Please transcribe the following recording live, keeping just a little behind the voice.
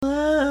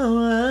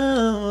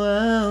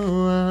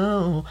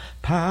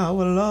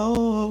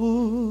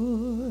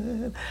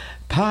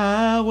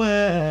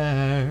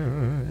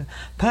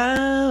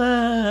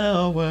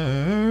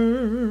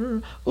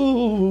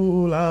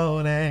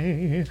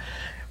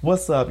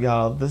What's up,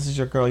 y'all? This is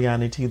your girl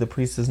Yanni T, the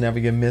priestess, never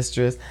your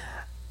mistress.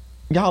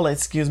 Y'all,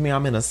 excuse me,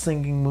 I'm in a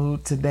singing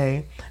mood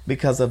today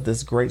because of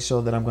this great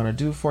show that I'm going to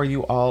do for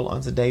you all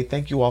on today.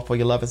 Thank you all for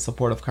your love and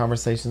support of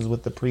Conversations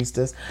with the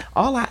Priestess.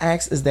 All I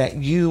ask is that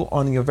you,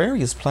 on your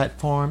various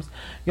platforms,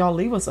 y'all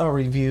leave us a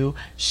review,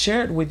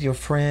 share it with your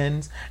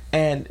friends,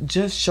 and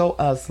just show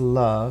us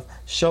love.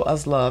 Show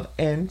us love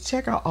and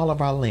check out all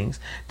of our links.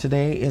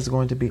 Today is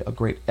going to be a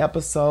great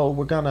episode.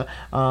 We're going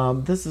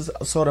to, this is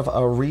sort of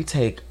a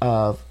retake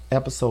of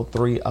episode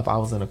 3 of I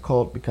Was in a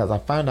Cult because I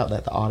found out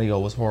that the audio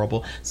was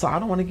horrible. So I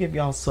don't want to give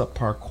y'all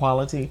subpar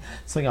quality.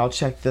 So y'all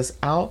check this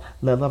out.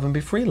 Let love and be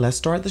free. Let's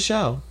start the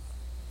show.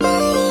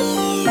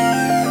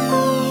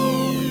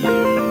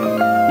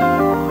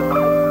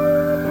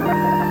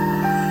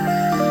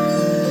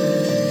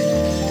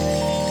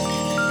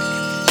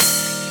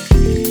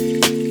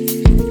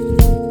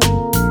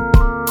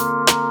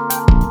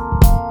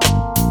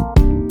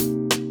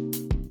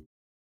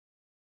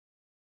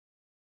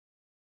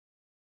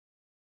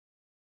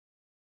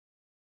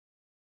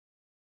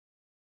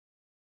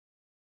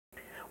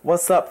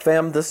 What's up,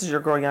 fam? This is your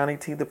girl Yanni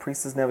T, the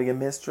priestess, never your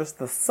mistress.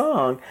 The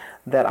song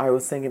that I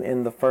was singing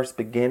in the first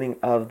beginning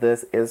of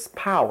this is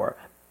Power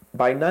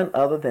by none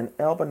other than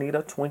Bonita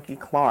Twinkie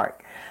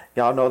Clark.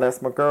 Y'all know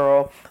that's my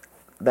girl.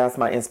 That's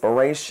my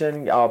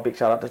inspiration. Y'all, big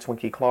shout out to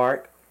Twinkie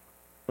Clark.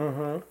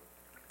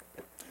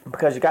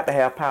 Because you got to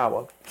have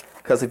power.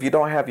 Because if you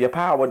don't have your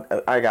power,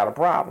 I got a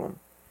problem.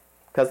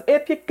 Because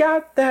if you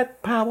got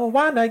that power,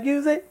 why not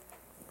use it?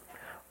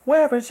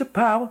 Where is your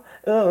power?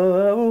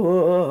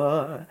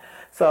 Oh.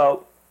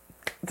 So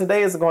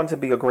today is going to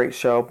be a great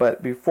show,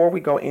 but before we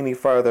go any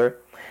further,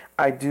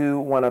 I do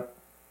want to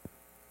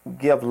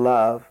give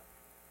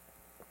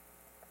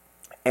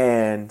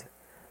and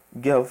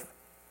give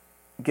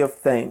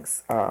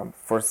thanks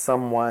for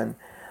someone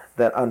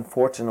that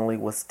unfortunately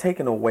was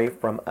taken away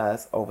from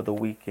us over the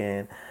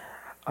weekend.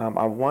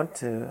 I want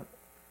to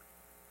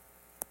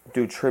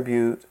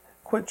do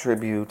quick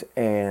tribute,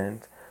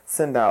 and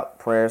send out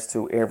prayers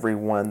to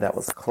everyone that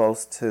was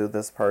close to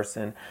this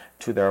person,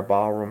 to their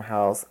ballroom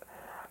house.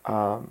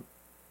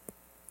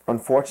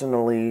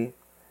 Unfortunately,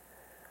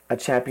 a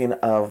champion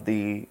of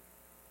the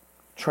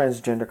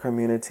transgender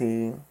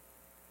community,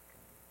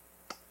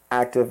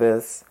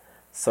 activist,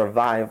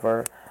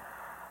 survivor,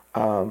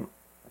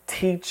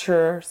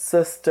 teacher,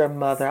 sister,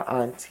 mother,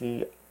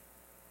 auntie,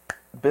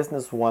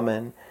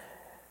 businesswoman,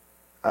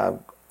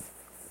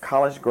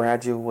 college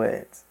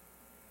graduate,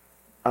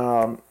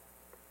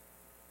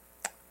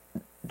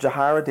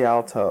 Jahira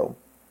D'Alto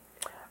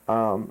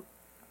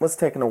was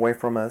taken away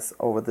from us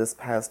over this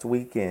past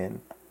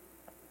weekend.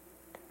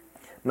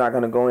 I'm not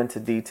going to go into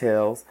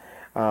details.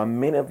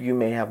 Many of you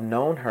may have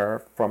known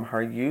her from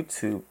her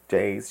YouTube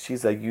days.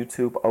 She's a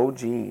YouTube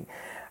OG.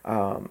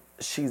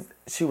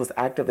 She was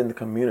active in the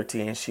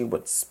community, and she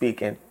would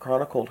speak and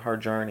chronicled her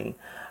journey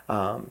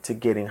to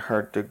getting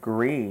her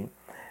degree.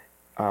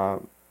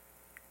 And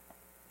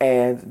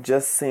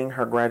just seeing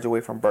her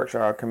graduate from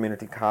Berkshire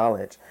Community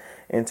College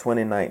in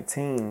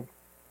 2019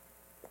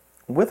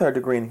 with her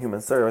degree in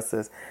human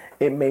services,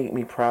 it made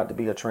me proud to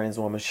be a trans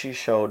woman. She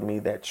showed me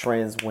that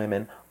trans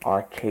women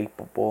are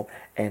capable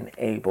and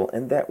able,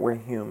 and that we're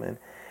human.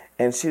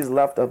 And she's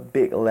left a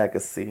big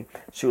legacy.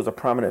 She was a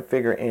prominent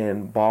figure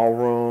in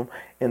ballroom,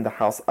 in the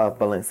house of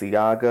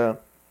Balenciaga.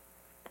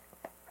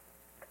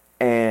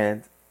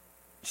 And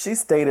she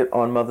stated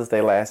on Mother's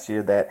Day last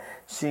year that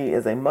she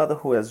is a mother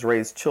who has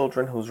raised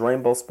children whose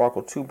rainbows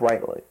sparkle too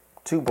brightly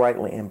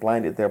and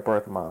blinded their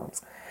birth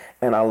moms.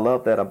 And I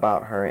love that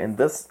about her. And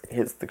this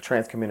hits the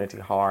trans community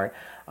hard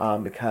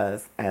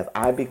because as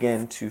I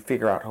begin to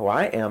figure out who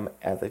I am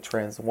as a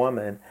trans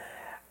woman,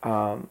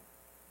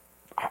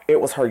 it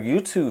was her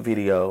YouTube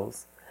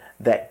videos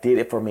that did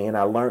it for me. And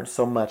I learned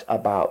so much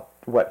about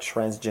what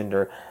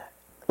transgender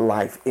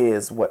life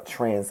is, what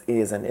trans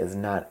is and is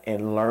not,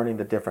 and learning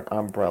the different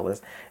umbrellas.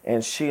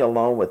 And she,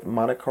 along with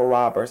Monica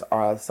Roberts,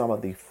 are some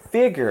of the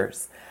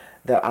figures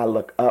that I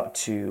look up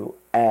to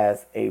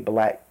as a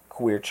black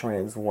queer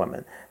trans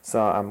woman.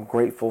 So I'm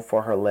grateful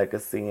for her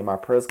legacy, and my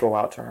prayers go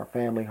out to her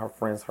family, her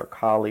friends, her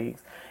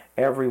colleagues,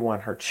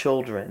 everyone, her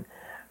children.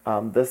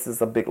 This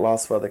is a big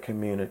loss for the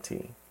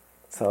community.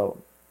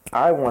 So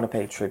I want to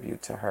pay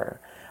tribute to her.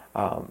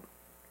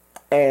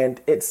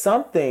 And it's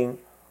something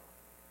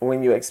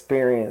when you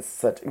experience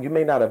such, you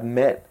may not have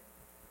met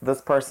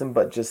this person,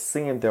 but just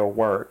seeing their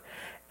work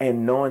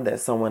and knowing that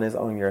someone is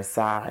on your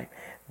side,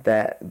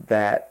 yeah,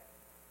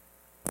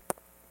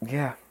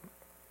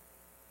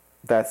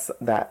 that's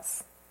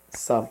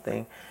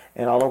something.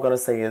 And all I'm going to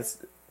say is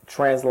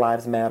trans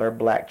lives matter,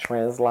 black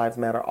trans lives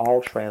matter,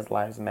 all trans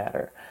lives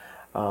matter.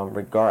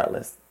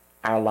 Regardless,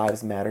 our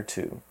lives matter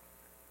too.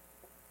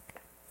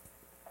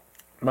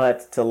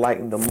 But to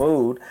lighten the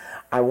mood,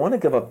 I want to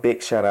give a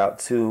big shout out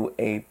to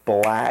a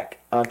black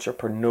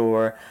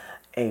entrepreneur,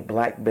 a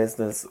black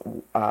business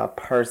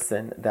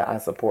person that I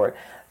support.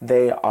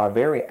 They are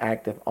very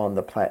active on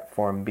the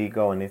platform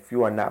Bigo, and if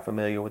you are not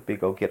familiar with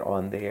Bigo, get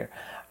on there.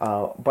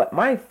 But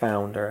my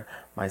founder,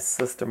 my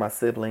sister, my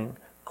sibling,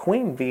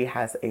 Queen V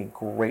has a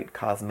great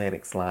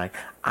cosmetics line.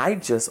 I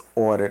just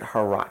ordered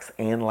her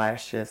Roxanne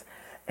lashes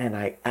and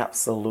I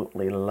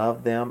absolutely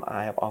love them.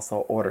 I have also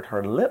ordered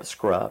her lip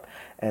scrub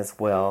as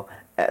well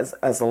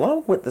as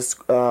along with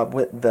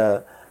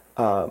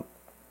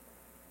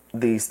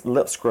these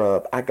lip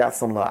scrub. I got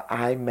some little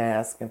eye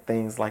mask and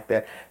things like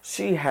that.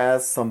 She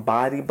has some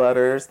body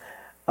butters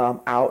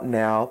out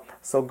now.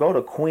 So go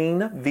to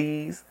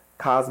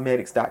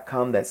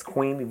queenvscosmetics.com. That's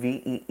Queen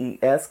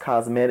VEES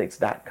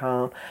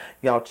Cosmetics.com.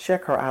 Y'all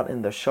check her out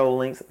in the show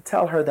links.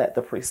 Tell her that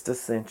the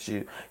priestess sent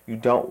you. You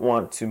don't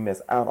want to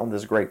miss out on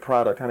this great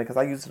product, honey, because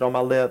I used it on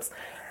my lips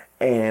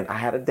and I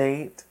had a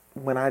date.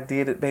 When I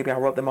did it, baby, I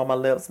rubbed them on my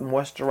lips,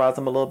 moisturized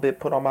them a little bit,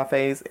 put on my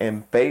face,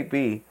 and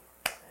baby,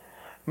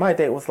 my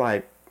date was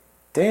like,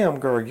 damn,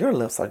 girl, your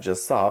lips are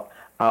just soft.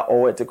 I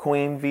owe it to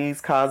Queen V's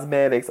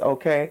Cosmetics,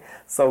 okay?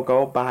 So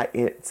go buy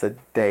it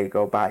today.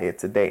 Go buy it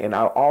today. And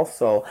I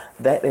also,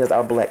 that is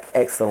our Black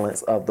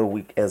Excellence of the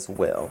Week as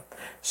well.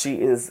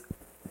 She is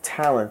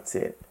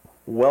talented,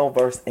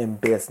 well-versed in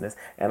business.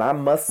 And I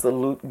must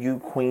salute you,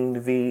 Queen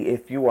V,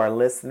 if you are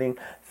listening.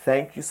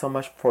 Thank you so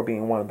much for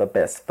being one of the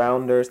best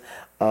founders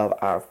of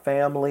our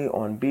family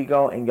on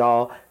Bigo. And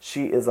y'all,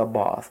 she is a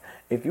boss.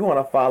 If you want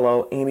to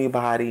follow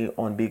anybody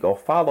on Bigo,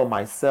 follow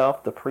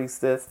myself, the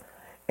priestess,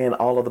 and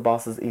all of the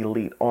bosses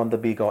elite on the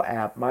Bigo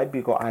app. My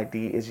Bigo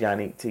ID is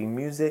Yannick T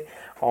Music.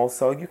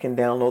 Also, you can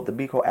download the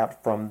Bigo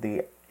app from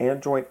the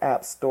Android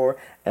App Store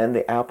and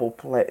the Apple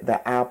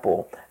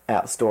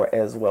App Store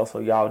as well. So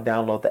y'all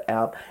download the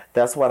app.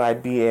 That's what I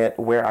be at,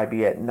 where I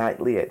be at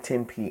nightly at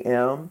 10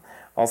 p.m.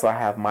 Also, I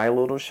have my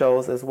little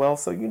shows as well.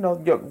 So, you know,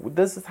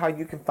 this is how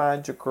you can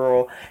find your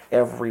girl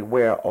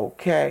everywhere.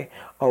 Okay.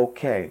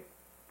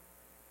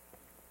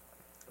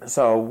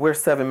 So we're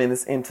 7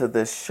 minutes into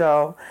this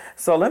show.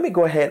 So let me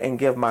go ahead and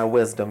give my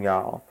wisdom,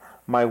 y'all.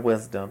 My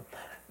wisdom.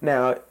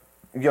 Now,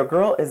 your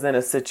girl is in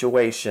a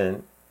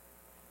situation,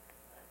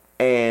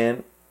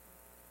 and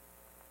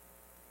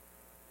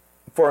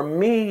for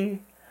me,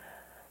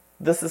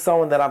 this is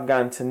someone that I've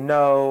gotten to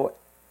know,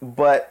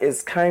 but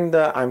it's kind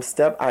of, I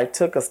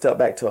took a step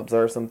back to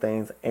observe some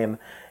things, and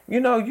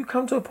you know, you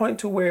come to a point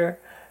to where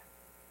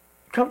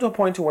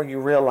you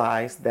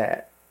realize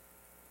that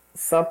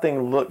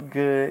something looked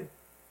good,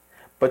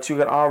 but you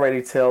can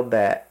already tell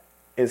that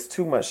it's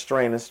too much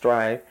strain and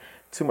strife,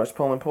 too much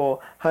pull and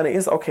pull. Honey,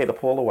 it's okay to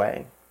pull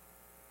away.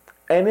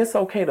 And it's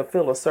okay to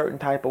feel a certain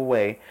type of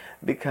way,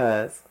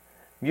 because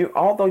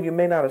although you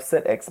may not have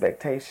set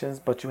expectations,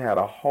 but you had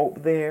a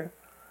hope there,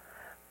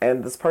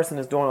 and this person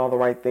is doing all the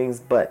right things,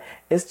 but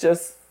it's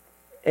just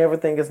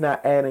everything is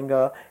not adding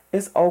up.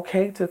 It's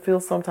okay to feel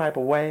some type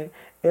of way.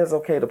 It's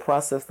okay to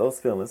process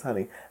those feelings,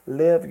 honey.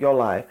 Live your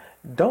life.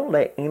 Don't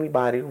let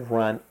anybody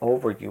run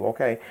over you,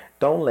 okay?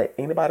 Don't let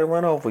anybody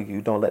run over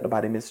you. Don't let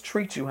nobody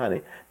mistreat you,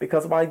 honey,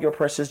 because why, you're a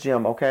precious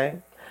gem, okay?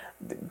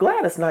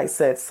 Gladys Knight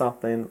said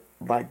something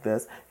like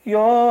this: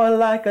 you're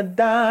like a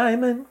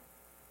diamond,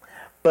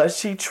 but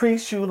she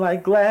treats you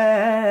like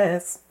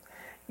glass.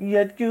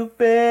 Yet you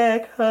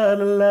beg her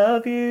to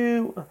love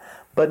you,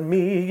 but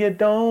me you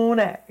don't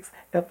ask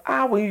if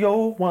I were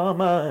your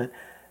woman.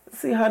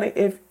 See, honey,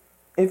 if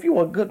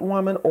you're a good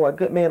woman or a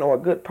good man or a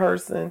good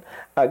person,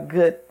 a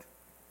good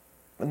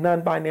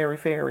non-binary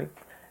fairy,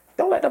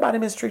 don't let nobody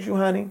mistreat you,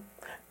 honey.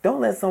 Don't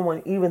let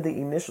someone, even the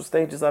initial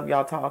stages of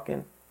y'all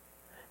talking,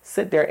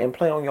 sit there and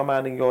play on your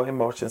mind and your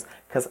emotions,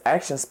 because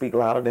actions speak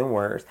louder than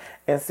words.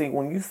 And see,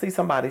 when you see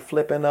somebody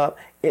flipping up,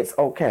 it's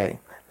okay.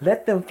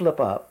 Let them flip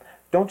up.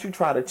 Don't you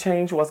try to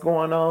change what's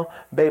going on.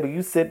 Baby,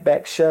 you sit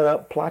back, shut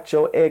up, plot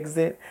your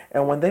exit.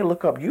 And when they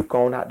look up, you've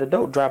gone out the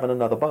door driving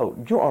another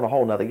boat. You're on a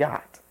whole nother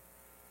yacht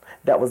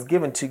that was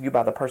given to you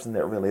by the person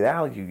that really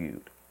valued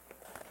you.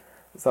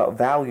 So,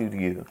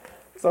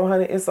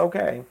 honey, it's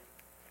okay.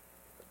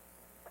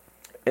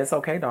 It's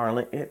okay,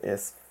 darling. It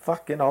is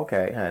fucking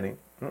okay, honey.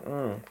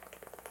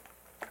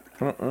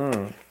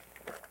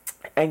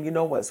 And you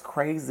know what's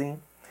crazy?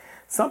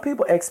 Some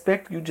people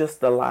expect you just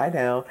to lie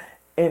down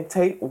and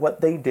take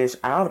what they dish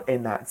out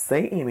and not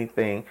say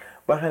anything.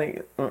 But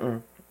honey,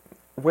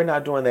 we're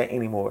not doing that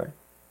anymore.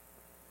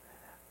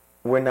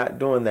 We're not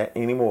doing that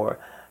anymore.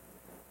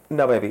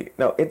 No, baby.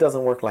 No, it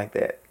doesn't work like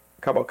that.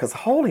 Come on, because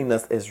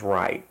holiness is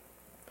right.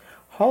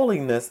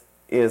 Holiness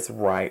is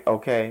right,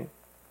 okay?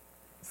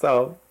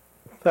 So,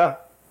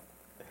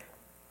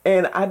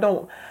 and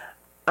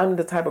I'm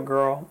the type of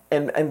girl,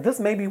 and this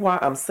may be why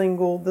I'm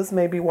single. This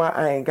may be why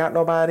I ain't got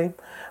nobody.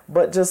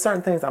 But just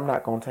certain things I'm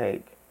not going to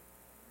take.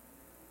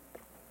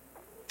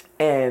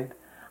 And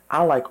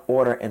I like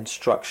order and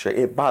structure.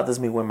 It bothers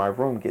me when my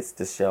room gets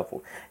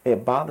disheveled.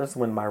 It bothers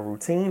when my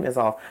routine is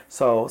off.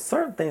 So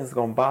certain things are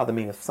going to bother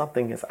me if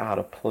something is out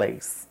of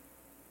place.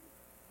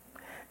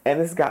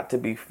 And it's got to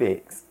be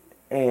fixed.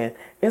 And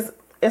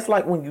it's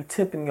like when you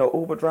tip in your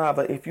Uber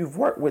driver, if you've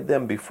worked with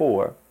them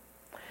before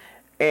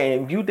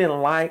and you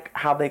didn't like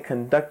how they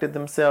conducted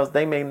themselves,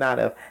 they may not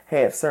have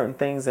had certain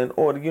things in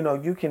order. You know,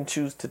 you can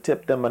choose to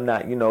tip them or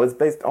not. You know, it's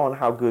based on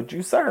how good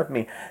you serve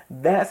me.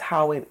 That's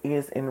how it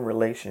is in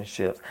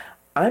relationships.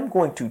 I'm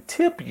going to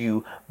tip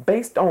you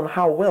based on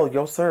how well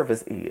your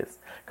service is.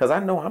 Because I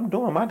know I'm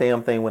doing my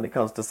damn thing when it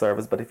comes to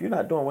service. But if you're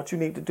not doing what you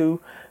need to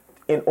do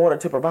in order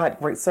to provide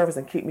great service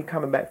and keep me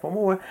coming back for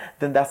more,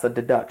 then that's a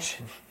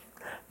deduction.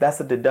 That's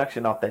a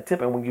deduction off that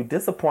tip. And when you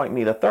disappoint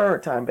me the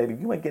third time, baby,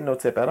 you ain't getting no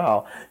tip at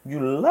all. You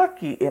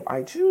lucky if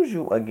I choose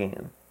you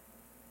again.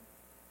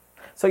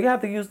 So you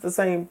have to use the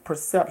same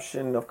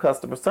perception of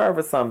customer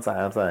service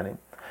sometimes, honey.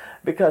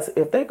 Because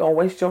if they gonna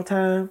waste your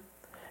time,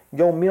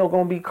 your meal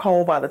gonna be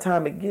cold by the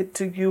time it get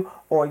to you,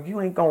 or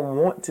you ain't gonna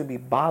want to be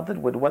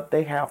bothered with what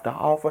they have to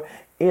offer,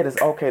 it is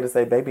okay to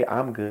say, baby,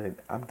 I'm good.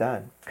 I'm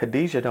done.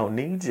 Khadijah don't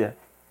need you.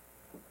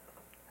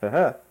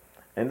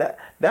 And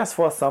that's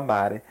for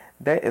somebody.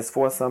 That is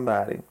for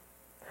somebody.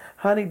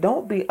 Honey,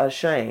 don't be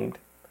ashamed.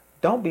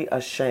 Don't be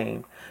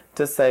ashamed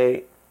to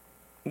say,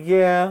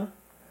 yeah,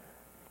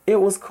 it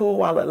was cool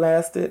while it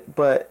lasted,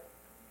 but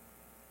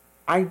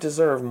I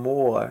deserve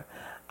more.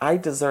 I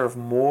deserve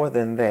more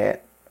than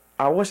that.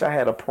 I wish I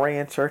had a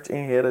praying church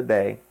in here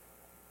today.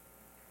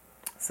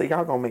 See,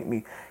 y'all gonna make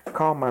me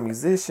call my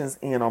musicians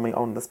in on me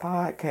on this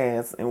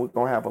podcast and we're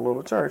gonna have a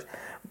little church.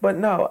 But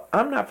no,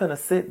 I'm not gonna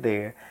sit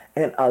there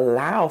and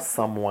allow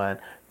someone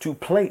to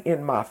play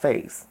in my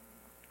face.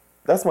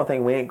 That's one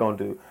thing we ain't gonna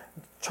do.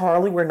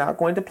 Charlie, we're not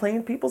going to play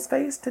in people's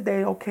face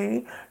today,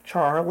 okay?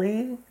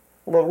 Charlie,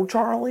 little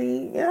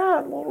Charlie,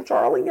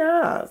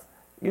 yes.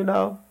 You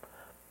know,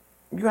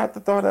 you have to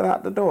throw that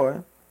out the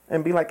door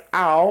and be like,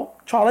 ow,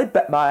 Charlie,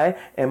 bye,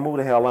 and move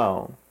the hell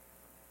on.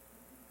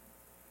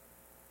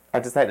 I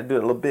just had to do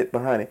it a little bit,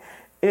 but honey,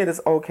 it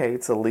is okay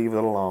to leave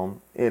it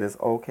alone. It is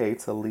okay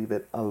to leave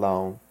it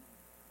alone.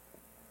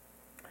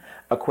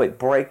 A quick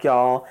break,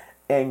 y'all,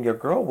 and your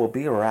girl will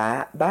be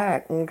right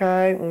back,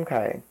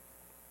 okay?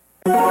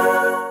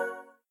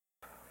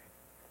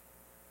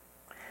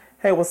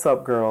 Hey, what's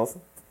up, girls?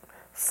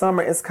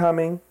 Summer is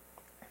coming,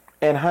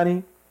 and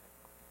honey,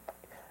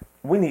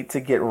 we need to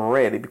get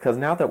ready because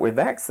now that we're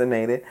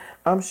vaccinated,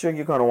 I'm sure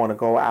you're going to want to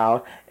go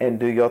out and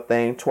do your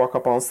thing, twerk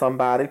up on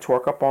somebody,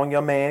 twerk up on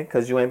your man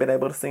because you ain't been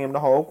able to see him the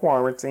whole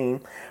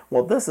quarantine.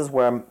 Well, this is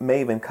where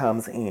Maven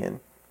comes in.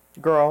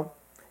 Girl,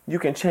 you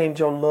can change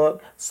your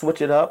look,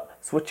 switch it up,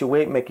 switch your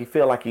wig, make you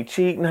feel like you're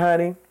cheating,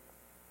 honey.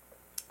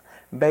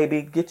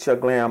 Baby, get your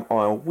glam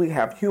on. We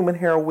have human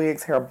hair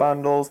wigs, hair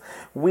bundles.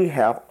 We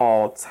have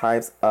all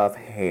types of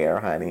hair,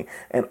 honey.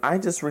 And I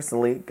just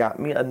recently got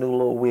me a new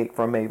little wig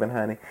from Maven,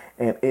 honey.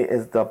 And it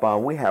is the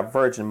bomb. We have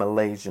virgin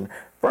Malaysian,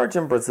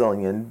 virgin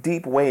Brazilian,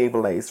 deep wave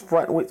lace,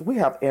 front wigs. We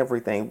have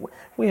everything.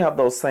 We have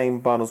those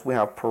same bundles. We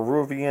have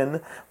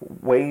Peruvian,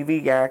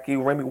 wavy,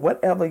 yaki, Remy,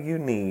 whatever you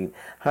need,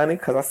 honey,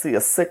 because I see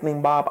a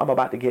sickening bob I'm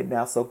about to get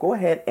now. So go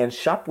ahead and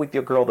shop with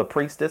your girl, the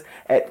Priestess,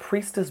 at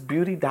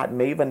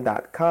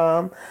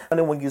priestessbeauty.maven.com. And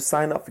then when you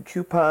sign up for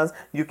coupons,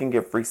 you can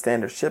get free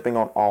standard shipping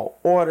on all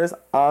orders,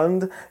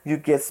 and you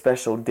get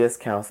special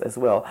discounts as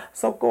well.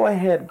 So go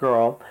ahead,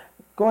 girl.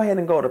 Go ahead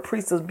and go to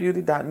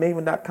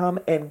priestessbeauty.maven.com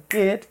and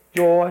get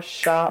your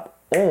shop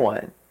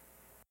on.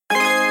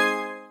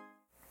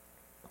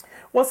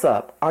 What's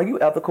up? Are you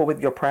ethical with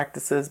your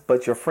practices,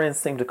 but your friends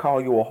seem to call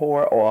you a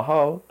whore or a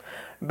hoe?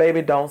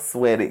 Baby, don't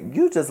sweat it.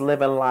 You just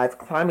living life,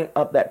 climbing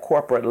up that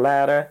corporate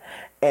ladder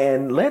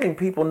and letting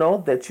people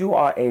know that you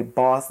are a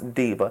boss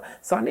diva.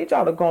 So I need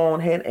y'all to go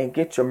on ahead and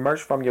get your merch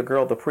from your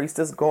girl, the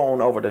Priestess. Go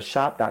on over to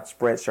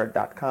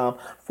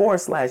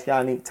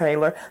shop.spreadshirt.com/Yanique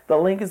Taylor. The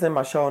link is in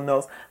my show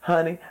notes.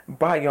 Honey,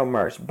 buy your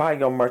merch. Buy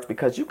your merch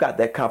because you got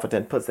that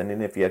confident pussy.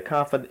 And if your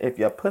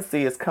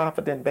pussy is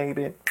confident,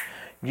 baby,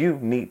 you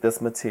need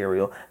this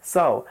material.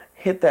 So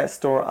hit that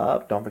store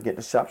up. Don't forget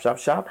to shop.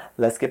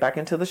 Let's get back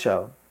into the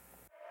show.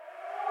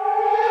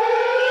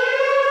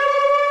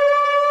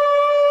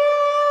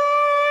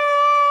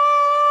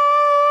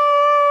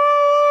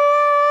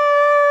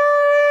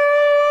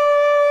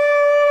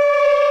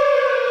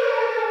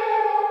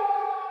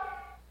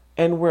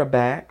 And we're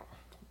back.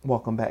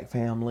 Welcome back,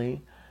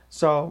 family.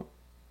 So,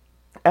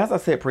 as I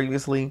said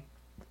previously,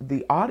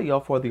 the audio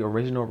for the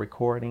original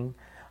recording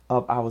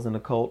of I Was in a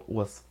Cult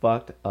was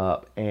fucked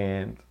up,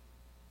 and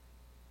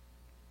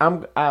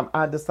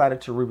I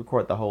decided to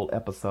re-record the whole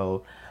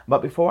episode.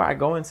 But before I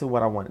go into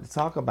what I wanted to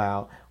talk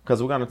about,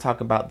 because we're going to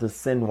talk about the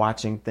sin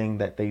watching thing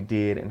that they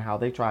did and how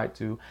they tried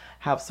to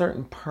have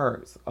certain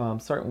perks,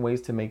 certain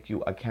ways to make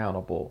you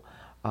accountable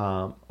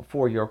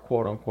for your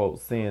quote unquote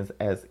sins,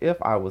 as if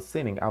I was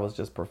sinning. I was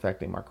just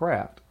perfecting my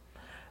craft.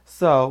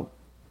 So,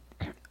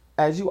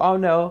 as you all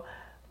know,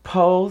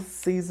 Pose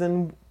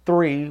season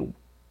 3,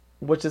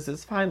 which is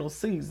his final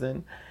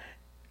season,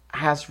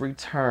 has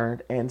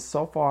returned, and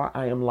so far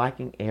I am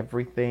liking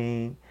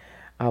everything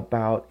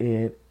about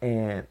it.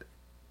 And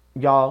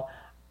y'all,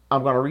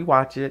 I'm gonna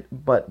rewatch it,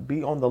 but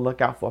be on the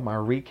lookout for my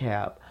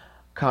recap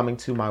coming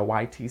to my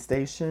YT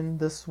station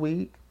this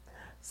week.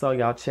 So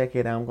y'all check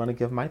it out. I'm gonna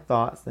give my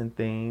thoughts and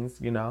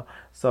things,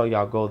 So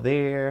y'all go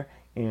there,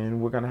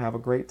 and we're gonna have a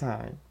great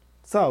time.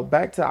 So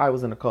back to I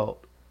Was in a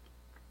Cult.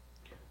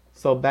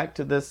 So back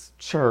to this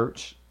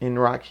church in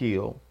Rock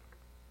Hill.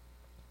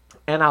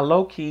 And I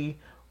low-key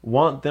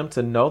want them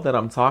to know that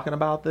I'm talking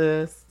about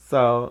this.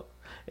 So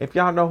if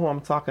y'all know who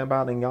I'm talking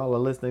about and y'all are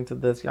listening to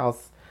this, yeah,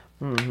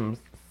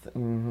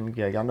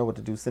 y'all know what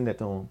to do. Send it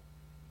to them.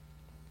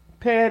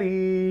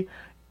 Petty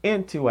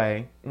into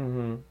a.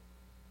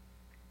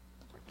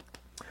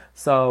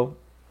 So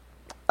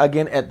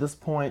again, at this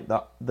point,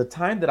 the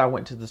time that I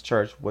went to this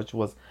church, which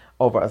was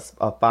over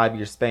a 5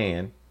 year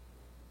span,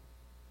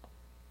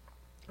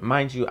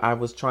 mind you, I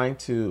was trying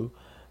to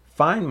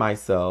find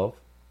myself,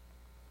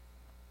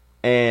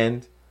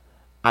 and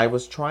I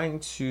was trying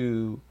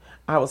to,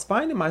 I was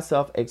finding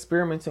myself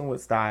experimenting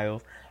with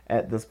styles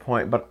at this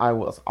point, but I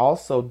was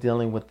also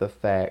dealing with the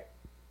fact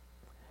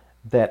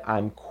that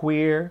I'm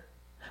queer.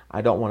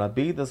 I don't want to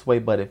be this way,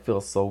 but it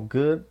feels so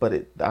good,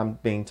 but I'm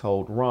being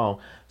told wrong.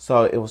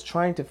 So it was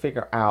trying to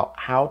figure out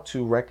how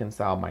to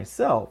reconcile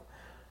myself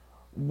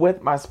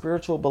with my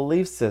spiritual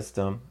belief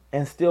system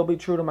and still be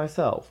true to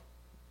myself.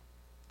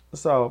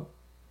 So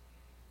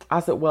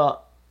I said,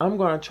 well, I'm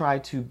going to try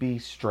to be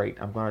straight.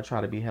 I'm going to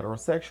try to be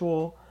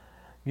heterosexual.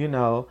 You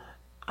know,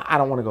 I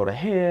don't want to go to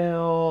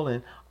hell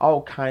and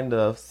all kind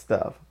of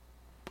stuff.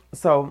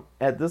 So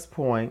at this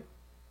point,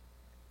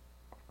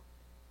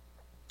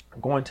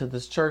 going to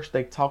this church,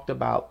 they talked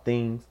about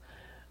things.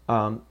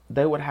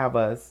 They would have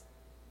us,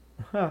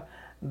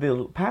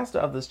 the pastor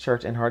of this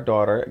church and her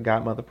daughter,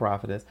 Godmother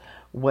Prophetess,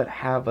 would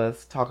have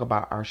us talk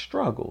about our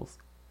struggles.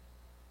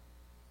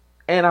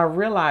 And I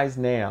realize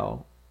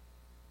now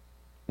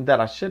that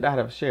I should not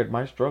have shared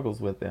my struggles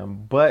with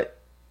them. But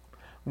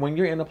when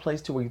you're in a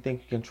place to where you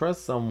think you can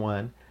trust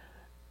someone,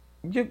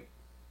 you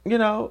you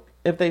know,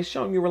 if they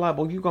show you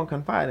reliable, you're gonna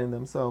confide in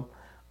them. So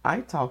I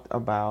talked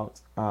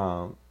about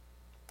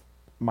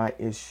my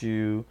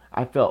issue.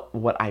 I felt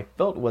what I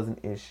felt was an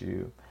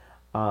issue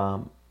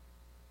um,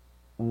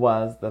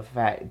 was the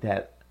fact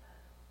that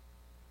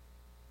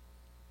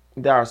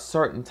there are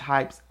certain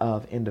types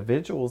of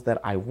individuals that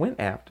I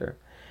went after.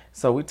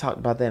 So we talked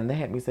about that, and they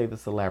had me say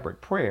this elaborate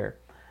prayer.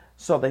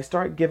 So they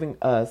start giving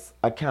us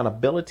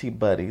accountability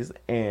buddies,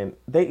 and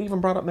they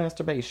even brought up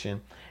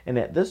masturbation. And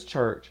at this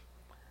church,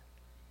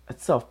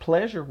 self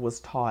pleasure was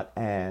taught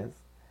as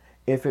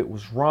if it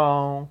was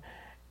wrong,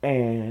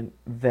 and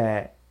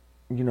that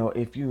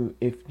if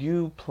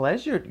you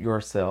pleasured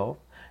yourself,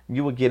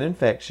 you would get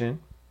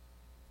infection.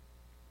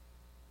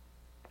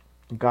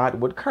 God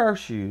would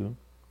curse you,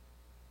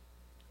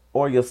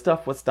 or your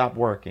stuff would stop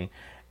working.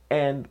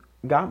 And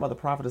Godmother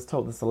Prophetess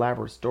told this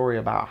elaborate story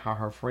about how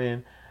her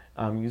friend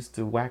used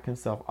to whack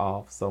himself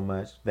off so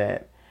much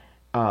that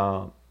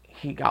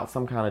he got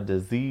some kind of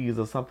disease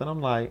or something.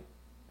 I'm like,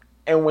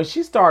 and when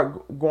she started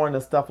going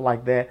to stuff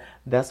like that,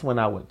 that's when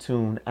I would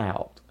tune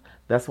out.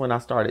 That's when I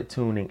started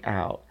tuning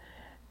out,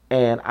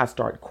 and I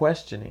started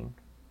questioning.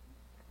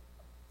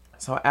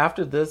 So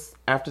after this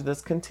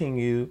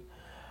continued,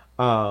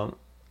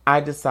 I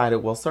decided,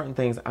 well, certain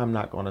things I'm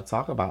not going to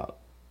talk about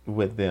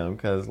with them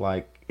because,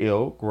 like,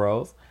 ill,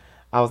 gross.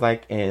 I was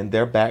like, and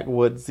they're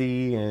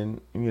backwoodsy,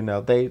 and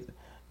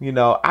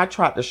I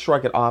tried to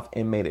shrug it off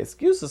and made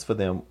excuses for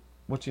them,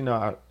 which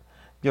your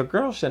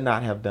girl should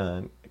not have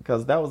done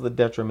because that was a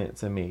detriment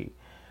to me.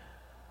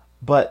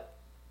 But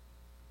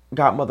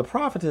Godmother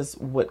Prophetess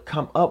would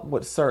come up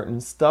with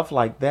certain stuff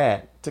like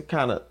that to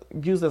kind of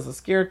use as a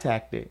scare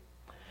tactic.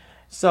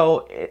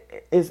 So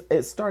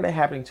it started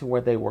happening to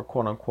where they were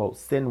quote unquote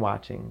sin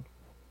watching.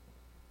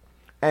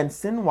 And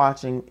sin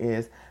watching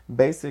is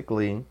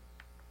basically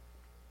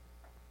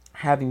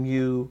having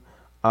you,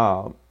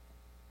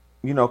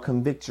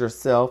 convict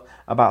yourself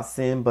about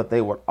sin, but they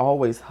would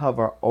always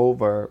hover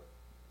over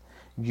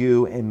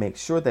you and make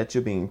sure that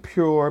you're being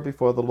pure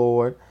before the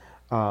Lord.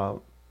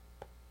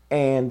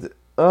 And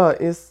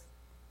it's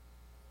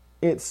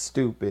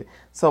stupid.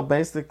 So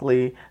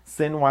basically,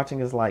 sin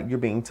watching is like you're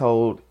being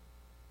told,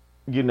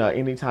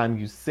 anytime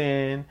you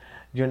sin,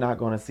 you're not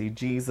going to see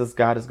Jesus.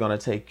 God is going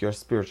to take your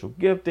spiritual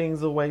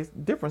giftings away,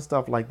 different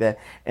stuff like that.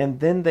 And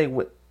then they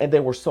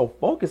were so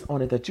focused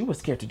on it that you were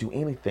scared to do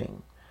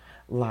anything.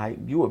 Like,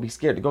 you would be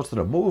scared to go to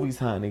the movies,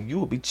 honey. You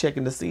would be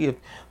checking to see if,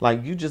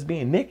 like, you just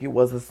being naked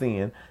was a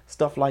sin,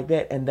 stuff like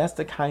that. And that's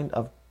the kind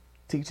of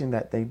teaching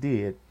that they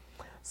did.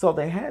 So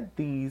they had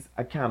these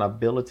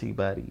accountability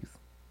buddies.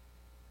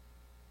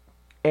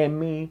 And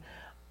me,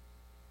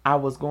 I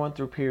was going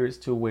through periods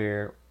to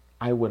where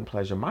I wouldn't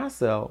pleasure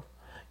myself,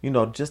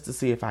 just to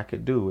see if I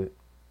could do it.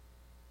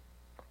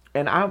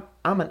 And I'm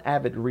an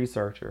avid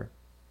researcher.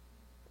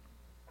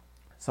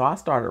 So I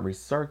started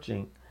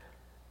researching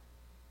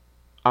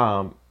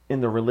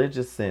in the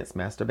religious sense,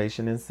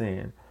 masturbation and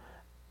sin,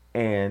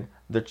 and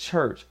the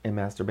church and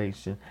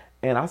masturbation.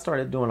 And I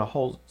started doing a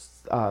whole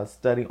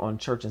study on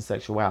church and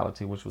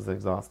sexuality, which was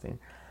exhausting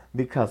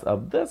because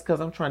of this, because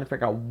I'm trying to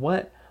figure out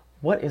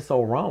what is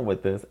so wrong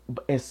with this.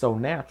 It's so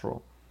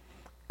natural.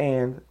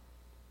 And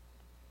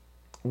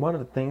one of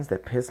the things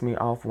that pissed me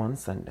off one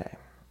Sunday,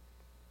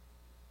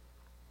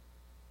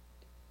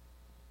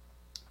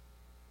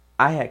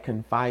 I had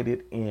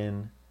confided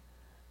in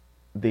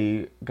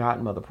the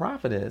Godmother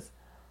Prophetess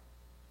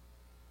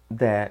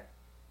that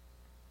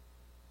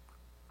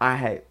I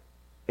had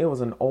It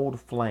was an old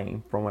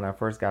flame from when I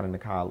first got into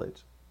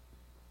college.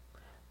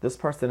 This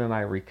person and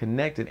I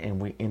reconnected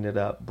and we ended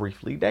up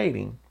briefly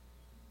dating.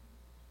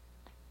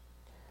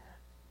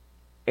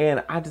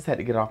 And I just had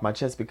to get it off my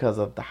chest because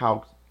of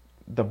how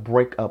the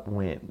breakup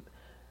went.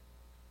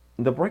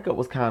 The breakup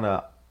was kind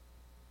of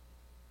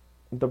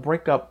the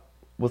breakup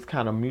was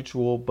kind of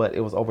mutual, but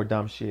it was over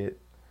dumb shit.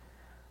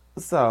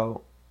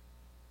 So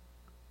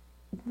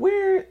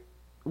we're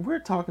we're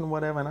talking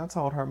whatever, and I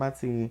told her my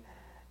tea.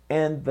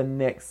 And the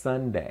next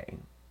Sunday,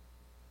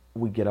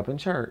 we get up in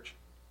church.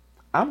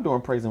 I'm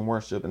doing praise and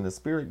worship, and the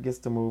spirit gets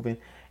to moving,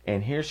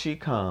 and here she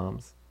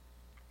comes,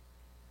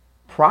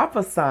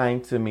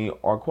 prophesying to me,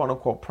 or quote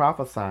unquote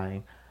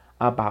prophesying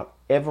about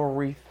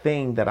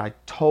everything that I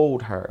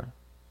told her.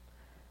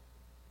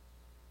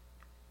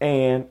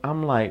 And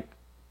I'm like,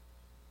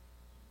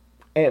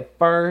 at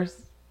first,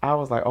 I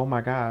was like, oh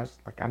my gosh,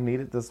 like I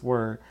needed this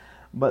word.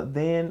 But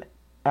then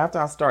after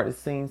I started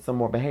seeing some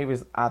more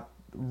behaviors, I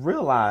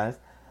realized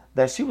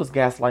that she was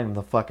gaslighting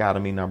the fuck out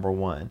of me, number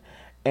one.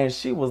 And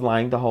she was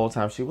lying the whole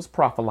time. She was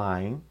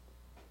prophesying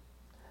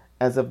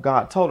as if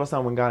God told her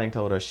something when God ain't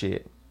told her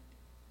shit.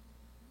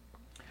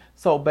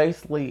 So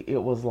basically,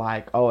 it was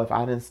like, oh, if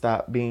I didn't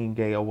stop being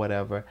gay or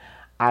whatever,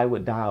 I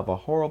would die of a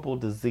horrible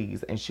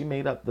disease. And she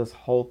made up this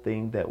whole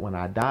thing that when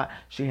I died,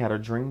 she had a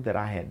dream that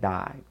I had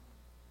died.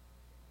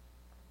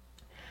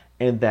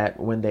 And that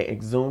when they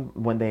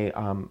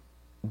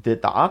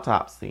did the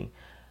autopsy,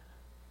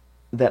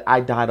 that I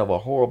died of a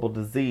horrible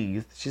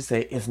disease. She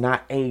said, it's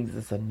not AIDS,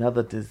 it's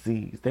another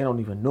disease. They don't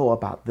even know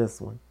about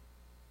this one.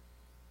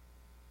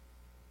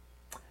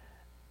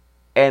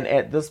 And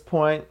at this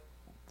point,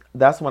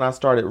 that's when I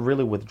started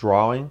really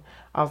withdrawing.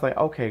 I was like,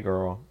 okay,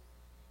 girl,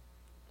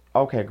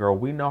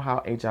 we know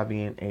how HIV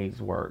and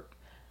AIDS work.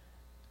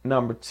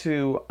 Number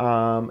two,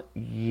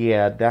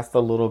 yeah, that's a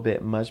little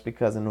bit much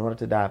because in order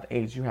to die of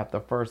AIDS, you have to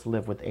first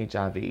live with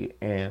HIV.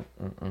 And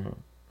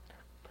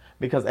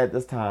because at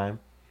this time,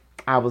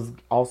 I was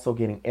also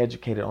getting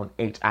educated on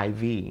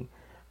HIV,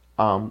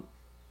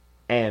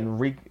 and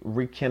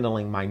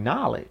rekindling my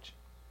knowledge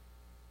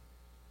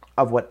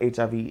of what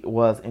HIV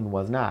was and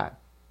was not.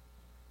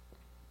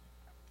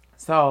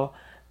 So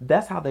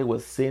that's how they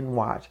would sit and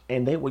watch,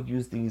 and they would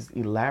use these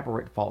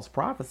elaborate false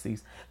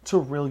prophecies to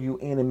reel you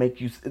in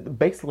and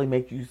basically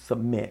make you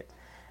submit.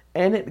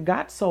 And it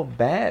got so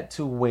bad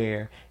to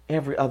where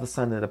every other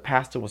Sunday the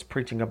pastor was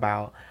preaching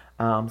about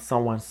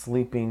someone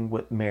sleeping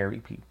with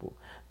married people.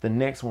 The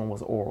next one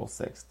was oral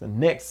sex. The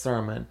next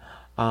sermon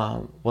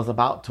was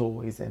about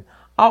toys and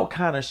all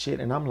kind of shit.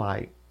 And I'm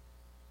like,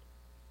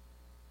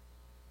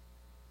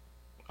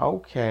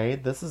 okay,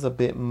 this is a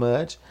bit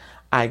much.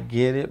 I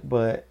get it,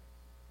 but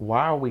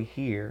why are we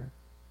here?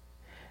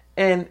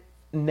 And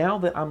now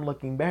that I'm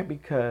looking back,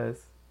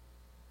 because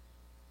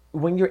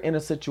when you're in a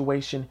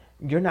situation,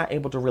 you're not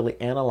able to really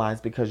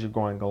analyze because you're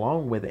going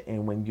along with it.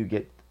 And when you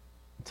get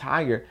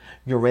tired,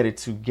 you're ready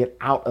to get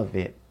out of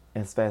it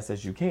as fast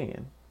as you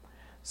can.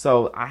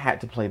 So I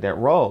had to play that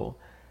role.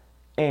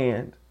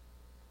 And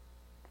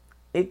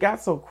it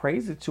got so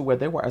crazy to where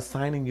they were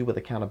assigning you with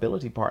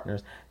accountability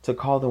partners to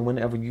call them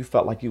whenever you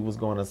felt like you was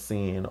going to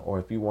sin, or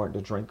if you weren't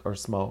to drink or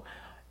smoke.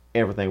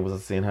 Everything was a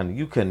sin, honey.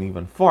 You couldn't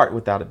even fart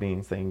without it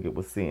being saying it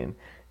was sin.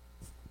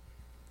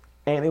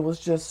 And it was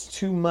just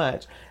too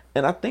much.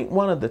 And I think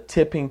one of the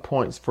tipping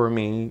points for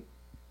me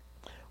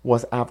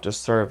was after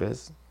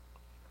service.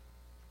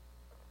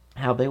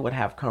 How they would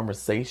have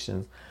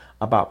conversations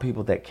about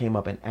people that came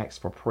up and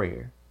asked for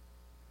prayer.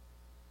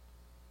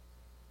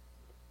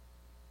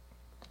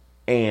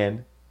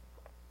 And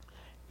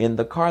in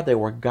the car, they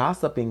were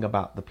gossiping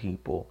about the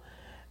people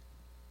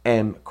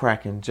and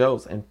cracking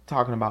jokes and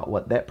talking about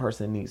what that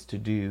person needs to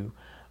do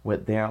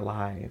with their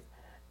life,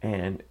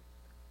 and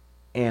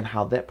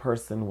how that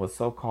person was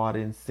so caught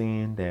in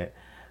sin that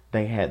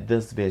they had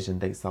this vision,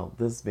 they saw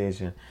this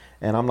vision.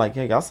 And I'm like,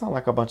 yeah, y'all sound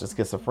like a bunch of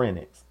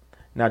schizophrenics.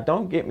 Now,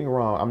 don't get me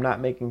wrong. I'm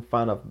not making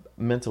fun of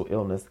mental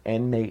illness,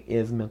 and May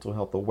is Mental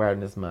Health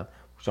Awareness Month,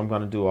 which I'm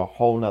going to do a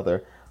whole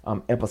nother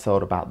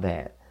episode about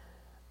that.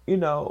 You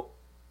know,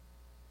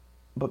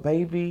 but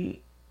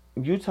baby,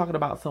 you talking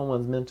about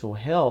someone's mental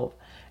health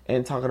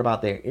and talking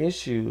about their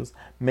issues,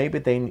 maybe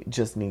they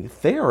just need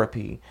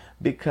therapy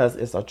because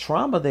it's a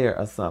trauma there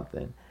or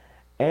something.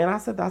 And I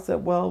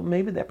said, well,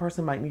 maybe that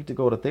person might need to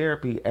go to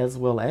therapy as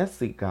well as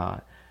seek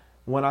God.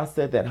 When I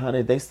said that,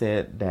 honey, they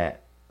said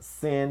that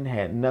sin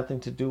had nothing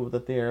to do with the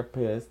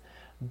therapist,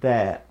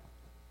 that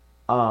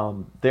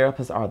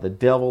therapists are the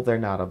devil, they're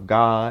not of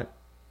God.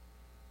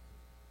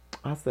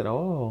 I said,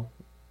 oh.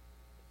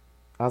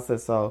 I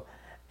said, so.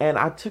 And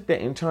I took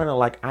that internal,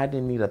 like I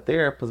didn't need a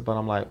therapist, but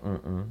I'm like,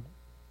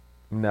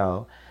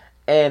 no.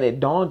 And it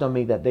dawned on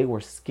me that they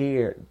were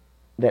scared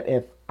that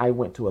if I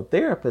went to a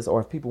therapist, or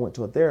if people went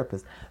to a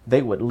therapist,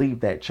 they would leave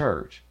that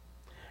church.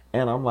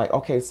 And I'm like,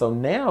 okay, so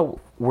now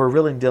we're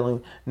really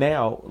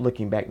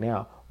looking back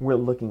now, we're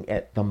looking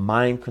at the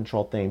mind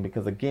control thing.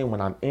 Because again,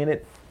 when I'm in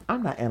it,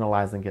 I'm not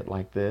analyzing it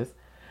like this.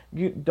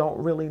 You don't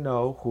really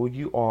know who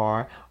you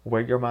are,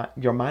 where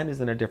your mind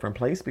is in a different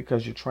place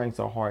because you're trying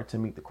so hard to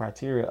meet the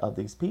criteria of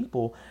these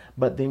people,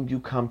 but then you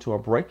come to a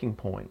breaking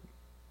point.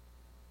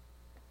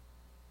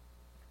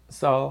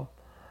 So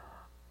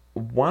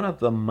one of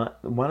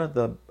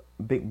the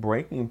big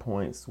breaking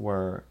points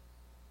were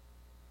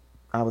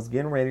I was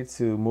getting ready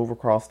to move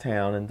across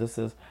town, and this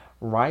is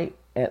right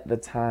at the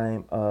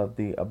time of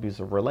the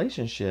abusive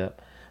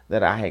relationship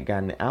that I had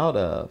gotten out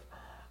of.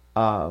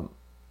 Um,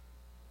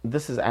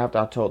 this is after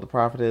I told the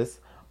prophetess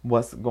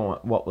what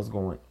was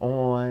going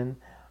on,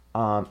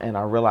 and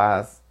I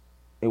realized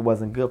it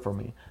wasn't good for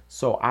me.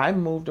 So I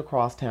moved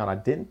across town.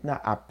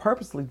 I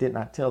purposely did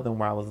not tell them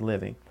where I was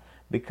living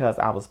because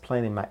I was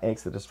planning my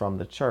exodus from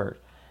the church.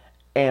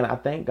 And I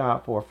thank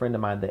God for a friend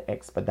of mine that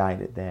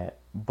expedited that.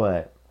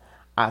 But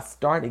I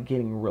started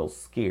getting real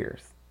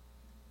scarce,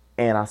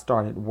 and I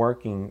started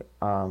working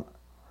in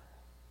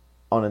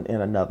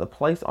another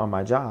place on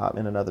my job,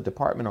 in another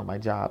department on my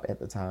job at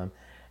the time.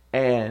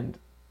 And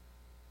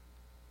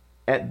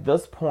at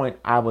this point,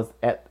 I was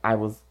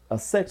a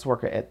sex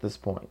worker at this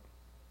point.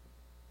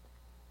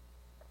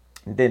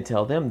 Didn't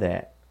tell them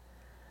that,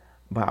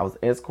 but I was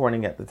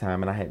escorting at the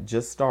time, and I had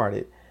just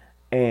started.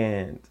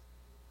 And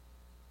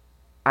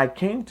I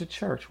came to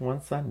church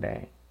one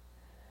Sunday,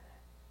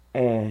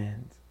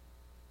 and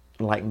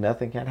like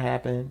nothing had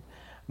happened.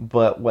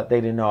 But what they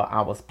didn't know,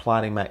 I was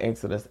plotting my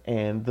exodus,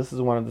 and this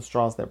is one of the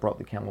straws that broke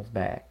the camel's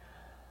back.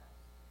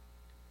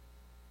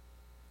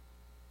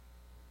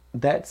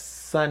 That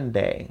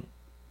Sunday,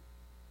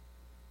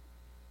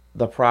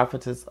 the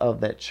prophetess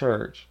of that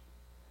church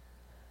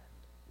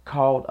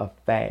called a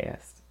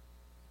fast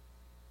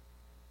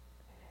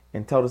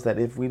and told us that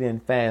if we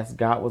didn't fast,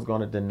 God was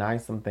going to deny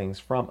some things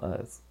from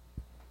us.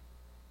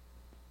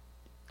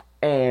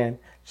 And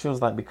she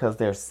was like, because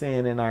there's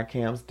sin in our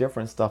camps,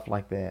 different stuff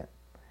like that.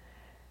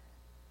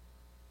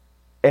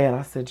 And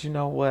I said, you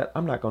know what?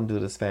 I'm not going to do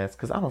this fast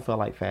because I don't feel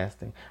like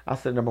fasting. I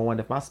said, number one,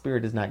 if my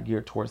spirit is not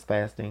geared towards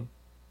fasting,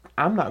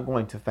 I'm not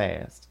going to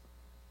fast.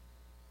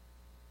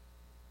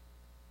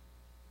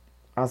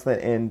 I said,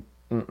 and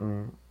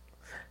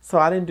so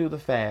I didn't do the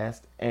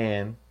fast,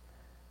 and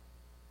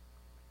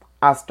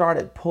I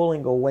started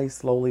pulling away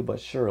slowly but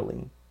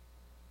surely.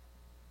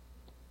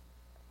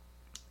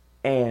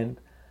 And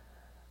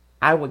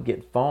I would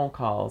get phone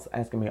calls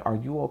asking me, "Are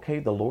you okay?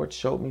 The Lord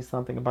showed me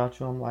something about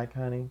you." I'm like,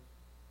 honey,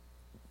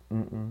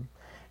 mm-mm.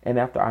 And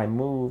after I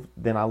moved,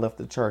 then I left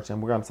the church,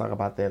 and we're going to talk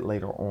about that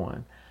later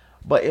on.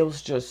 But it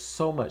was just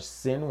so much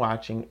sin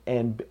watching,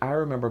 and I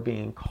remember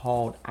being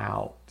called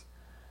out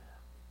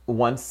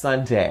one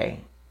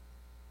Sunday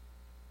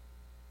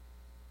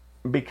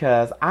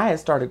because I had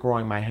started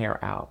growing my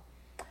hair out.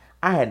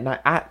 I had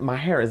not. My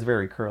hair is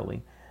very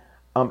curly.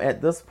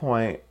 At this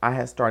point, I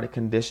had started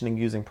conditioning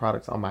using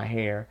products on my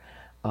hair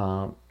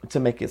to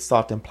make it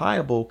soft and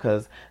pliable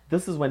because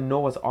this is when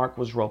Noah's Ark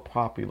was real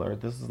popular.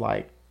 This is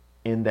like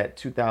in that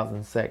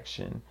 2000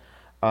 section.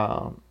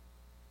 Um,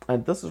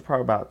 and this was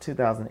probably about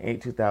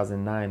 2008,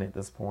 2009 at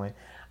this point.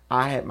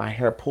 I had my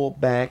hair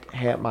pulled back,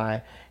 had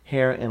my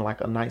hair in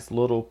like a nice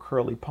little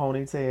curly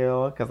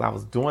ponytail because I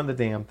was doing the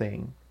damn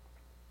thing.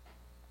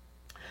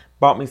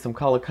 Bought me some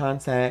color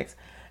contacts,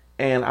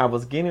 and I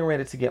was getting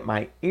ready to get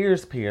my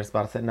ears pierced,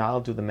 but I said, no,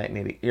 I'll do the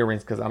magnetic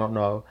earrings because I don't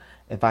know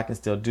if I can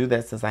still do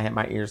that since I had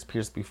my ears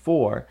pierced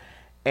before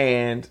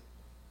and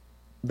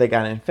they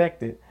got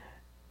infected.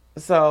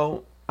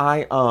 So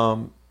I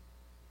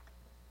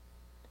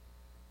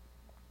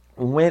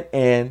went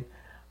and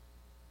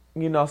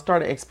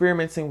started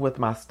experimenting with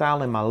my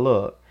style and my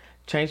look,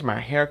 changed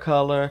my hair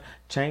color,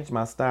 changed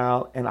my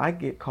style, and I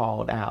get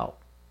called out.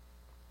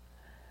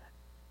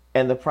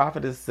 And the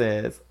prophetess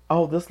says,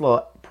 "Oh, this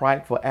little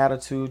prideful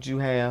attitude you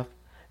have,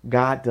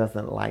 God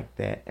doesn't like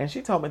that." And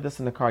she told me this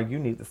in the car, "You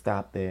need to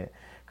stop that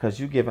because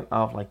you giving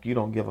off like you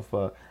don't give a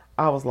fuck."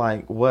 I was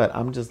like, "What?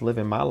 I'm just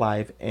living my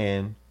life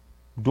and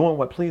doing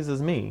what pleases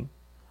me."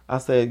 I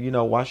said,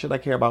 "Why should I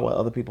care about what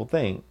other people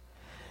think?"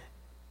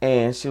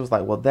 And she was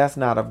like, "Well, that's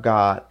not of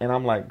God." And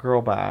I'm like,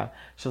 "Girl, bye."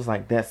 She was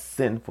like, "That's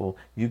sinful.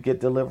 You get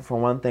delivered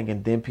from one thing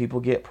and then people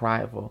get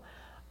prideful."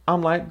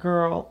 I'm like,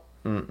 "Girl,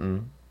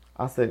 mm-mm."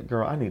 I said,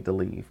 "Girl, I need to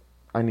leave.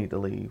 I need to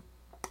leave.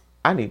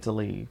 I need to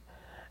leave."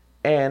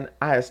 And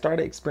I had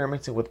started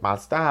experimenting with my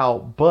style,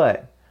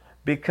 but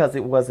because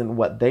it wasn't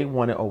what they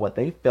wanted or what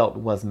they felt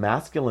was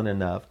masculine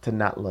enough to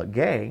not look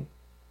gay,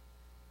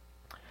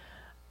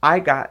 I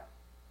got,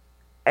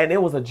 and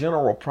it was a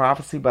general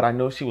prophecy, but I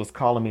know she was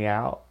calling me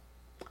out.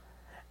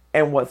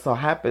 And what so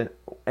happened,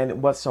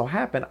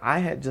 I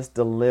had just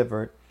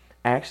delivered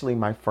actually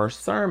my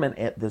first sermon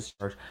at this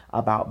church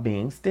about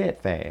being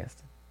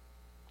steadfast.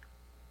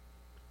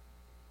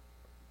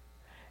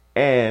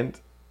 And,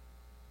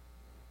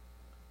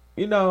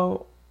 you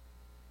know,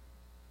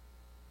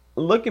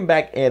 looking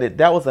back at it,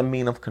 that was a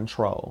mean of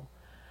control.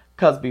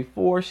 Because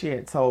before she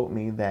had told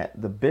me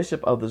that the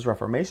bishop of this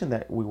Reformation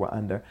that we were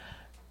under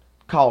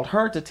called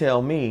her to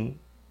tell me,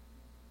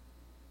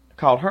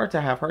 called her to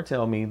have her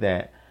tell me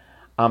that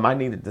I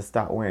needed to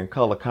stop wearing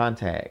color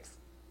contacts.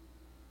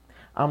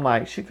 I'm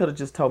like, she could have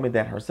just told me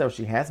that herself.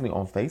 She has me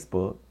on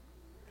Facebook.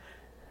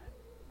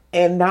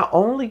 And not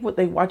only would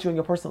they watch you on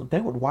your personal, they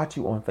would watch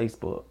you on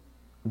Facebook.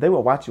 They would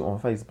watch you on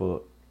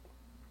Facebook.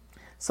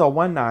 So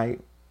one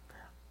night,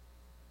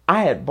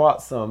 I had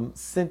bought some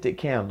scented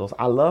candles.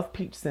 I love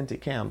peach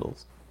scented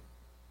candles.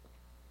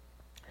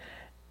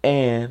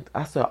 And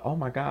I said, oh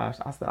my gosh.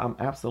 I said, I'm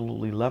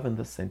absolutely loving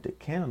the scented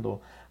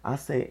candle. I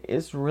said,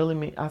 it's really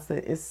me. I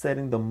said, it's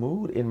setting the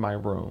mood in my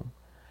room.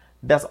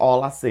 That's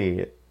all I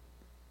said.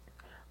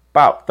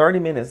 About 30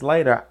 minutes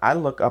later, I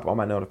look up on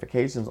my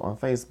notifications on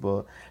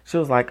Facebook. She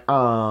was like,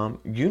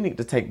 you need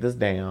to take this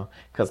down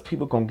because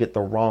people gonna get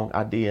the wrong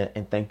idea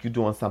and think you're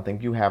doing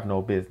something you have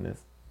no business.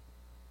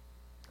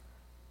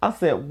 I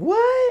said,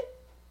 what?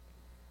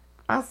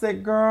 I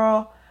said,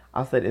 girl,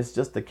 I said, it's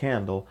just a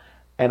candle.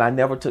 And I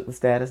never took the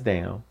status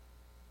down.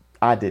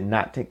 I did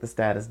not take the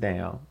status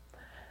down.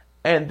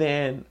 And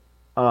then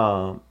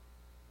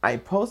I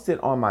posted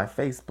on my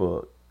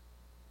Facebook,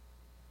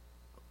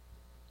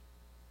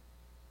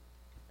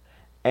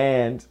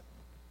 and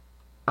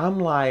I'm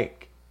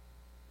like,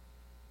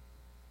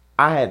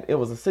 it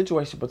was a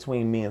situation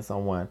between me and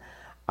someone.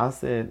 I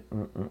said,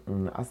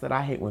 mm-mm-mm. I said,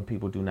 I hate when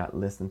people do not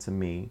listen to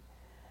me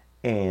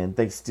and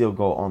they still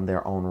go on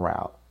their own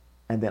route.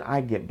 And then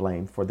I get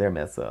blamed for their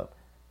mess up.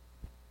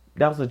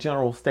 That was a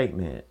general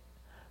statement.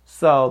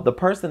 So the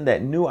person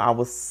that knew I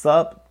was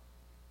sub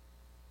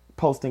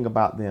posting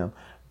about them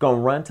gonna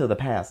run to the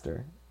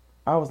pastor.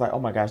 I was like, oh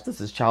my gosh,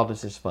 this is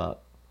childish as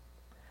fuck.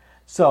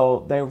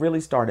 So they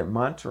really started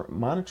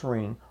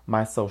monitoring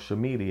my social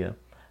media.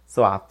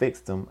 So I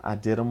fixed them. I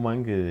did them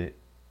one good.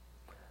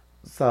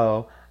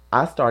 So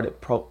I started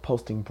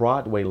posting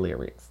Broadway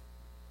lyrics.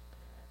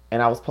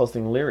 And I was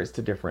posting lyrics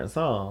to different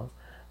songs.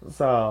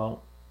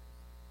 So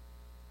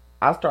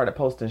I started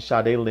posting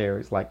Sade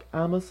lyrics like,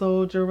 I'm a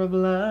soldier of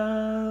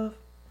love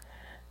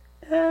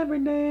every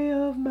day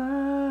of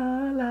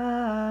my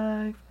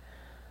life.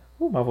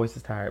 Ooh, my voice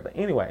is tired. But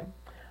anyway,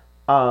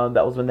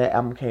 that was when that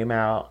album came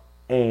out.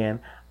 And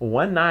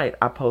one night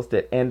I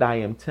posted, and I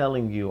am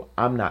telling you,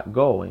 I'm not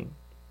going,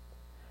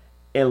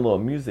 in a little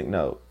music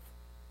note.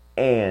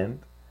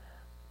 And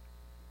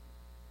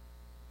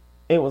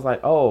it was like,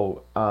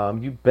 oh,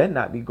 you better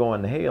not be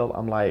going to hell.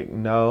 I'm like,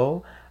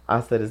 no. I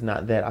said, it's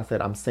not that. I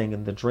said, I'm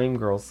singing the Dream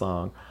Girl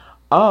song.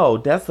 Oh,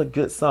 that's a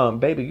good song.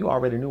 Baby, you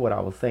already knew what I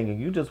was singing.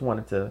 You just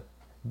wanted to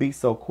be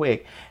so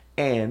quick.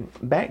 And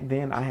back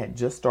then, I had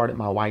just started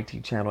my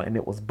YT channel and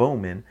it was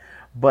booming.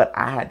 But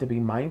I had to be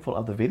mindful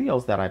of the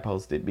videos that I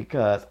posted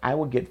because I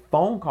would get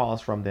phone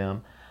calls from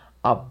them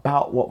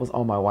about what was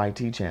on my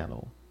YT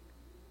channel.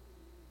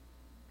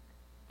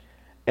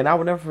 And I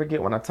will never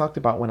forget when I talked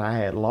about when I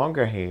had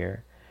longer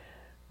hair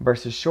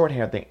versus short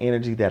hair, the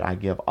energy that I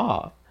give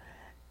off.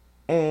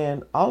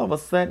 And all of a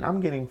sudden,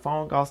 I'm getting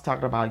phone calls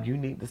talking about you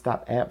need to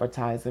stop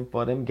advertising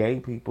for them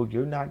gay people.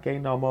 You're not gay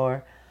no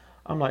more.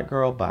 I'm like,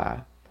 girl,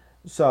 bye.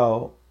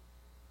 So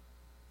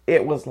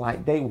it was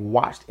like they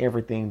watched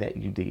everything that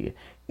you did.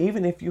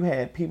 Even if you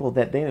had people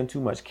that they didn't too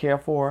much care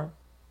for,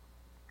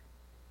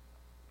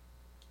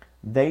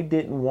 they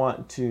didn't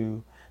want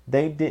to,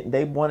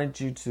 they wanted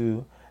you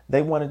to,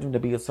 they wanted them to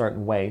be a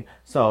certain way.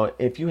 So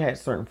if you had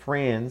certain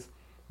friends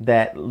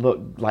that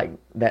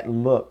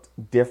looked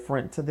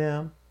different to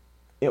them,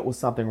 it was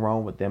something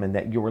wrong with them and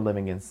that you were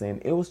living in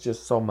sin. It was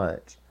just so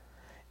much.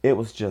 It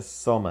was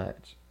just so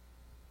much.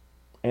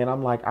 And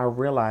I'm like, I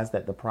realized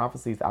that the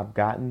prophecies I've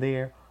gotten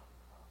there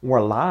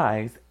were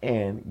lies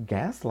and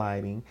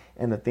gaslighting,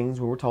 and the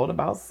things we were told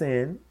about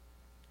sin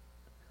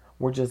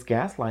were just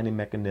gaslighting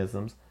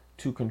mechanisms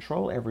to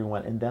control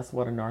everyone. And that's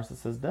what a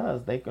narcissist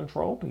does. They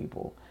control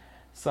people.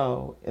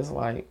 So it's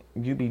like,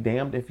 you be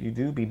damned if you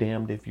do, be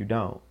damned if you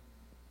don't.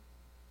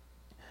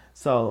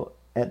 So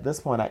at this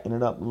point, I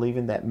ended up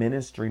leaving that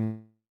ministry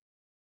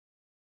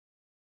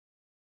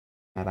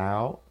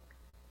out.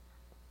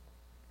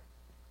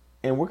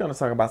 And we're going to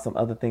talk about some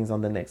other things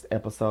on the next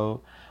episode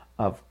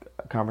of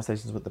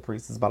Conversations with the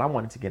Priestess, but I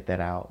wanted to get that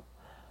out.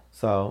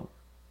 So,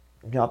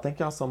 y'all, thank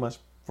y'all so much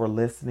for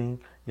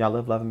listening. Y'all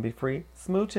live, love, and be free. Smooch.